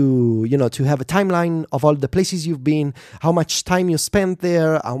to have a timeline of all the places you've been, how much time you spent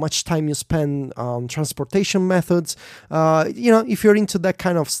there, how much time you spend on transportation methods. If you're into that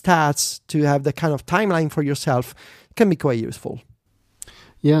kind of stats, to have that kind of timeline for yourself can be quite useful.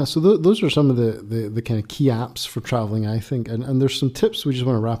 Yeah, so those are some of the kind of key apps for traveling, I think. And there's some tips we just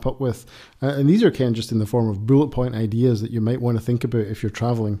want to wrap up with. And these are kind of just in the form of bullet point ideas that you might want to think about if you're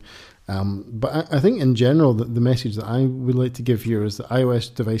traveling. But I think in general, the message that I would like to give here is that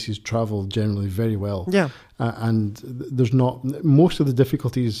iOS devices travel generally very well. Yeah. And there's not, most of the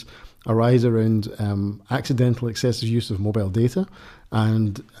difficulties arise around accidental excessive use of mobile data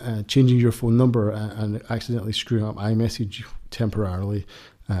and changing your phone number and accidentally screwing up iMessage temporarily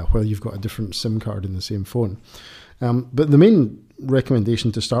while you've got a different SIM card in the same phone. But the main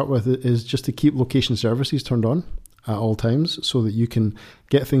recommendation to start with is just to keep location services turned on at all times, so that you can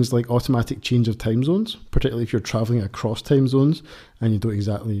get things like automatic change of time zones, particularly if you're traveling across time zones and you don't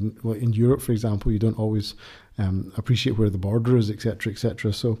exactly, well, in Europe, for example, you don't always appreciate where the border is, etc.,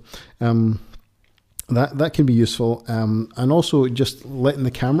 etc. So that can be useful. And also just letting the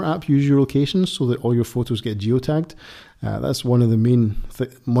camera app use your location so that all your photos get geotagged. That's one of the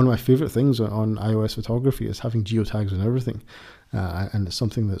one of my favorite things on iOS photography is having geotags and everything. And it's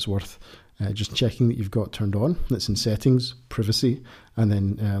something that's worth just checking that you've got turned on. That's in settings, privacy, and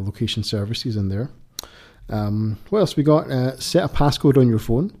then location services in there. What else we got? Set a passcode on your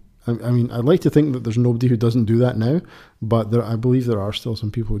phone. I mean, I'd like to think that there's nobody who doesn't do that now, but I believe there are still some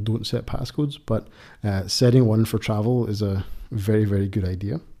people who don't set passcodes, but setting one for travel is a very, very good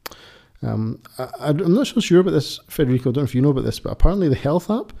idea. I'm not so sure about this, Federico. I don't know if you know about this, but apparently the Health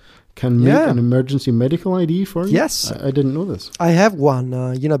app can make an emergency medical ID for you. Yes, I didn't know this. I have one,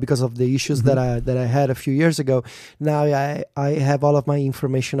 because of the issues that I had a few years ago. Now I have all of my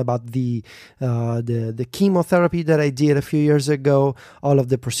information about the chemotherapy that I did a few years ago, all of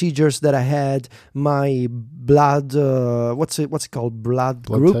the procedures that I had, my blood, what's it called, blood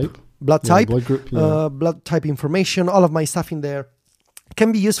type, blood group, blood type information, all of my stuff in there.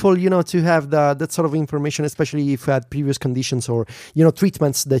 can be useful, to have that sort of information, especially if you had previous conditions or,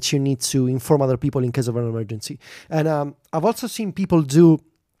 treatments that you need to inform other people in case of an emergency. And I've also seen people do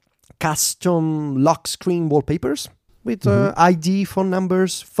custom lock screen wallpapers with ID, phone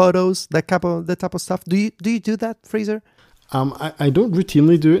numbers, photos, that type of stuff. Do you do that, Fraser? I don't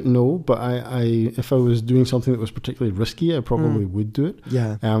routinely do it, no, but I if I was doing something that was particularly risky, I probably would do it.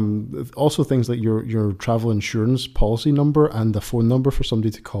 Yeah. Also things like your travel insurance policy number and the phone number for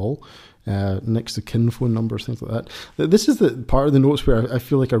somebody to call, next to kin phone numbers, things like that. This is the part of the notes where I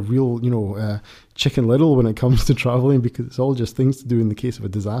feel like a real, Chicken Little when it comes to traveling, because it's all just things to do in the case of a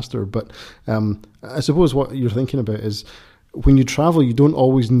disaster. But I suppose what you're thinking about is when you travel, you don't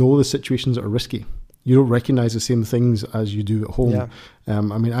always know the situations that are risky. You don't recognize the same things as you do at home. Yeah.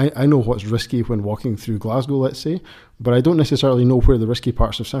 I know what's risky when walking through Glasgow, let's say, but I don't necessarily know where the risky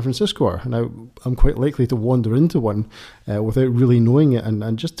parts of San Francisco are. And I'm quite likely to wander into one without really knowing it.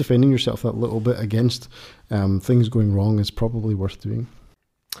 And just defending yourself that little bit against things going wrong is probably worth doing.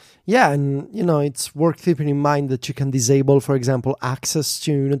 Yeah, and it's worth keeping in mind that you can disable, for example, access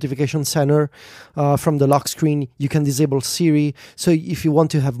to Notification Center from the lock screen. You can disable Siri. So if you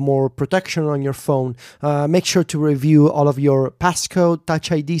want to have more protection on your phone, make sure to review all of your passcode,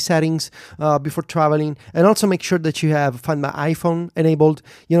 Touch ID settings before traveling, and also make sure that you have Find My iPhone enabled.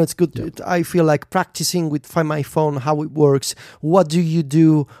 It's good. Yeah. I feel like practicing with Find My Phone, how it works. What do you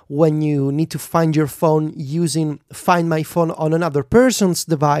do when you need to find your phone using Find My Phone on another person's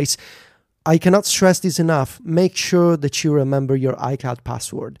device? I cannot stress this enough. Make sure that you remember your iCloud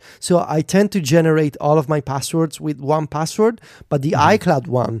password. So I tend to generate all of my passwords with one password, but the iCloud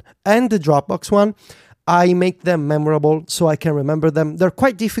one and the Dropbox one, I make them memorable so I can remember them. They're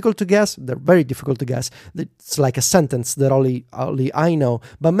quite difficult to guess. They're very difficult to guess. It's like a sentence that only I know.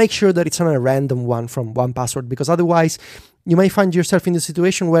 But make sure that it's not a random one from one password, because otherwise you may find yourself in the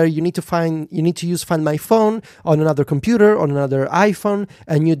situation where you need to use Find My Phone on another computer, on another iPhone,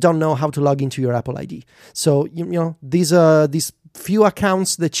 and you don't know how to log into your Apple ID. So these few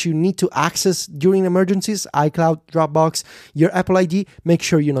accounts that you need to access during emergencies, iCloud, Dropbox, your Apple ID, make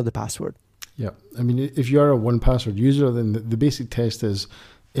sure you know the password. Yeah, I mean, if you are a 1Password user, then the basic test is,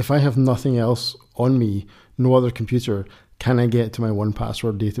 if I have nothing else on me, no other computer, can I get to my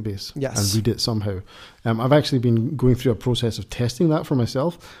 1Password database and read it somehow? I've actually been going through a process of testing that for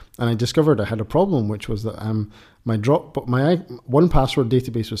myself, and I discovered I had a problem, which was that my 1Password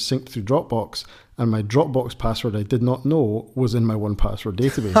database was synced through Dropbox, and my Dropbox password I did not know was in my 1Password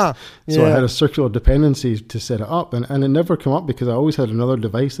database. So I had a circular dependency to set it up, and it never came up because I always had another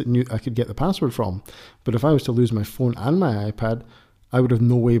device that knew I could get the password from. But if I was to lose my phone and my iPad, I would have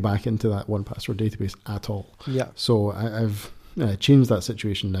no way back into that 1Password database at all. Yeah. So I've changed that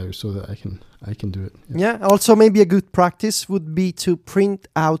situation now so that I can do it. Yeah. Also, maybe a good practice would be to print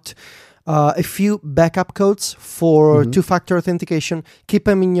out a few backup codes for two-factor authentication. Keep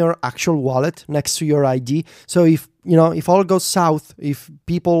them in your actual wallet next to your ID. So if all goes south, if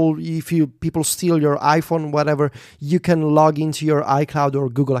people steal your iPhone, whatever, you can log into your iCloud or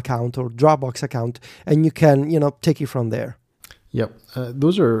Google account or Dropbox account, and you can take it from there. Yep,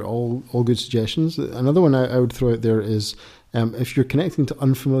 those are all good suggestions. Another one I would throw out there is if you're connecting to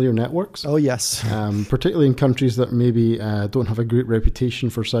unfamiliar networks. Oh, yes. Particularly in countries that maybe don't have a great reputation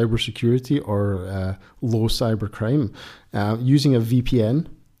for cybersecurity or low cybercrime, using a VPN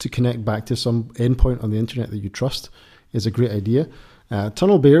to connect back to some endpoint on the internet that you trust is a great idea.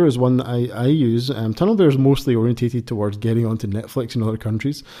 TunnelBear is one that I use. TunnelBear is mostly orientated towards getting onto Netflix in other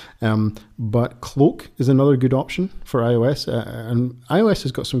countries, but Cloak is another good option for iOS, and iOS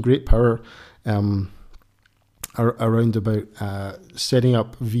has got some great power around about setting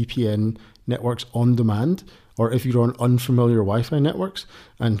up VPN networks on demand, or if you're on unfamiliar Wi-Fi networks,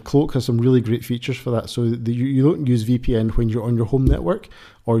 and Cloak has some really great features for that. So you don't use VPN when you're on your home network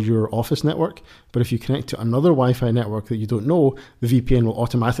or your office network, but if you connect to another Wi-Fi network that you don't know, the VPN will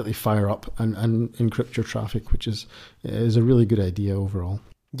automatically fire up and encrypt your traffic, which is a really good idea overall.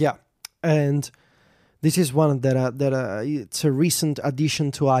 Yeah, and this is one that it's a recent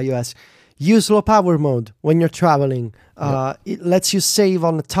addition to iOS. Use low power mode when you're traveling. It lets you save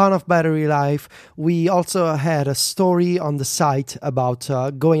on a ton of battery life. We also had a story on the site about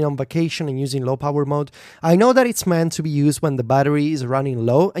going on vacation and using low power mode. I know that it's meant to be used when the battery is running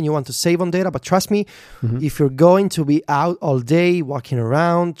low and you want to save on data, but trust me, if you're going to be out all day, walking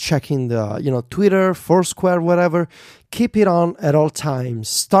around, checking the Twitter, Foursquare, whatever, keep it on at all times.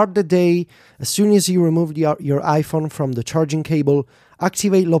 Start the day as soon as you remove your iPhone from the charging cable.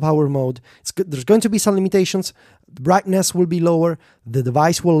 activate low power mode. There's going to be some limitations. The brightness will be lower. The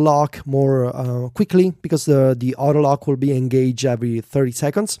device will lock more quickly because the auto lock will be engaged every 30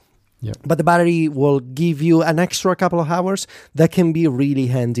 seconds. Yep. But the battery will give you an extra couple of hours that can be really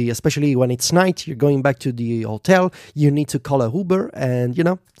handy, especially when it's night, you're going back to the hotel, you need to call a Uber, and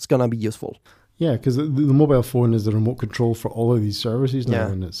it's going to be useful. Yeah, because the mobile phone is the remote control for all of these services now,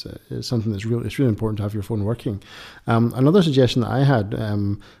 and it's something it's really important to have your phone working. Another suggestion that I had,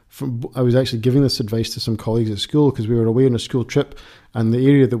 I was actually giving this advice to some colleagues at school because we were away on a school trip, and the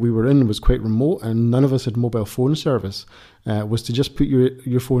area that we were in was quite remote, and none of us had mobile phone service. Was to just put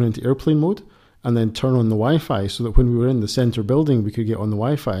your phone into airplane mode and then turn on the Wi-Fi so that when we were in the centre building, we could get on the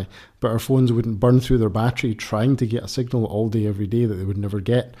Wi-Fi, but our phones wouldn't burn through their battery trying to get a signal all day, every day that they would never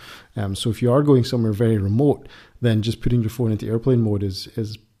get. So if you are going somewhere very remote, then just putting your phone into airplane mode is a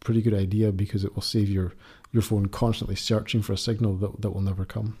pretty good idea because it will save your phone constantly searching for a signal that will never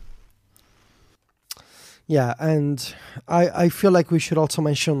come. Yeah, and I feel like we should also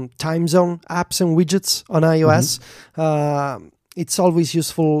mention time zone apps and widgets on iOS. It's always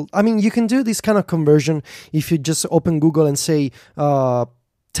useful. I mean, you can do this kind of conversion if you just open Google and say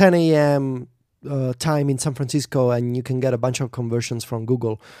 10 a.m. Time in San Francisco, and you can get a bunch of conversions from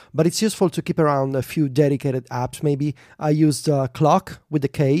Google. But it's useful to keep around a few dedicated apps. Maybe I used Clock with the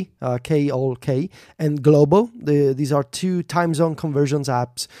K, all K, and Global. These are 2 time zone conversions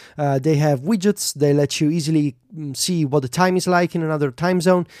apps. They have widgets. They let you easily see what the time is like in another time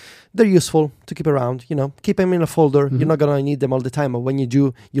zone. They're useful to keep around. Keep them in a folder. You're not going to need them all the time, but when you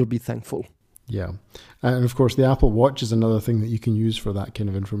do, you'll be thankful. Yeah. And of course, the Apple Watch is another thing that you can use for that kind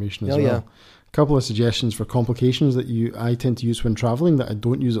of information as well. Yeah. A couple of suggestions for complications that I tend to use when traveling that I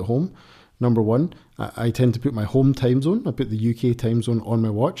don't use at home. Number one, I tend to put my home time zone. I put the UK time zone on my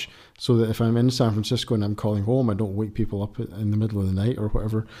watch so that if I'm in San Francisco and I'm calling home, I don't wake people up in the middle of the night or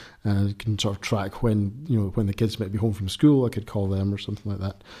whatever, and I can sort of track when the kids might be home from school. I could call them or something like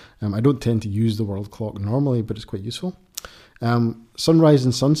that. I don't tend to use the world clock normally, but it's quite useful. Sunrise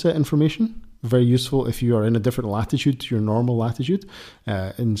and sunset information. Very useful if you are in a different latitude to your normal latitude.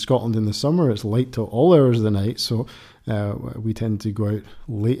 In Scotland in the summer, it's light till all hours of the night, so we tend to go out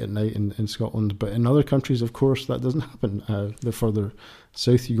late at night in Scotland. But in other countries, of course, that doesn't happen. The further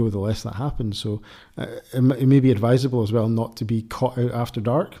south you go, the less that happens. So it may be advisable as well not to be caught out after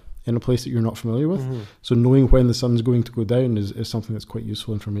dark in a place that you're not familiar with. Mm-hmm. So knowing when the sun's going to go down is something that's quite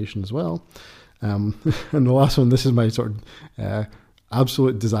useful information as well. And the last one, this is my sort of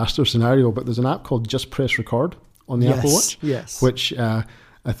absolute disaster scenario, but there's an app called Just Press Record on the Apple Watch, which I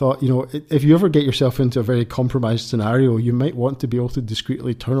thought, if you ever get yourself into a very compromised scenario, you might want to be able to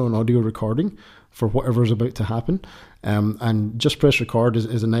discreetly turn on audio recording for whatever's about to happen. And Just Press Record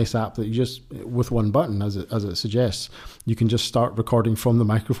is a nice app that you just, with one button, as it suggests, you can just start recording from the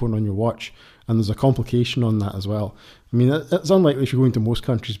microphone on your watch. And there's a complication on that as well. I mean, that's unlikely if you're going to most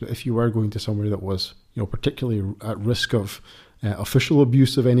countries, but if you were going to somewhere that was, particularly at risk of official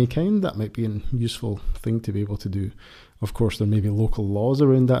abuse of any kind, that might be a useful thing to be able to do. Of course, there may be local laws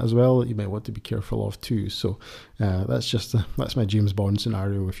around that as well that you might want to be careful of too. So that's my James Bond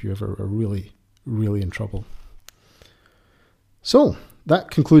scenario if you ever are really, really in trouble. So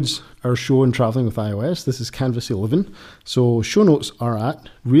that concludes our show on Traveling with iOS. This is Canvas 11. So show notes are at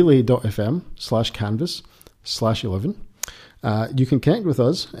relay.fm/canvas/11. You can connect with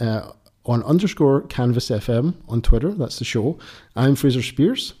us on _CanvasFM on Twitter. That's the show. I'm Fraser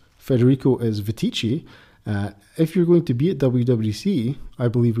Spears. Federico is Vitici. If you're going to be at WWDC, I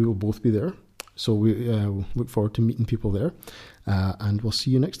believe we will both be there. So we look forward to meeting people there. And we'll see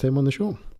you next time on the show.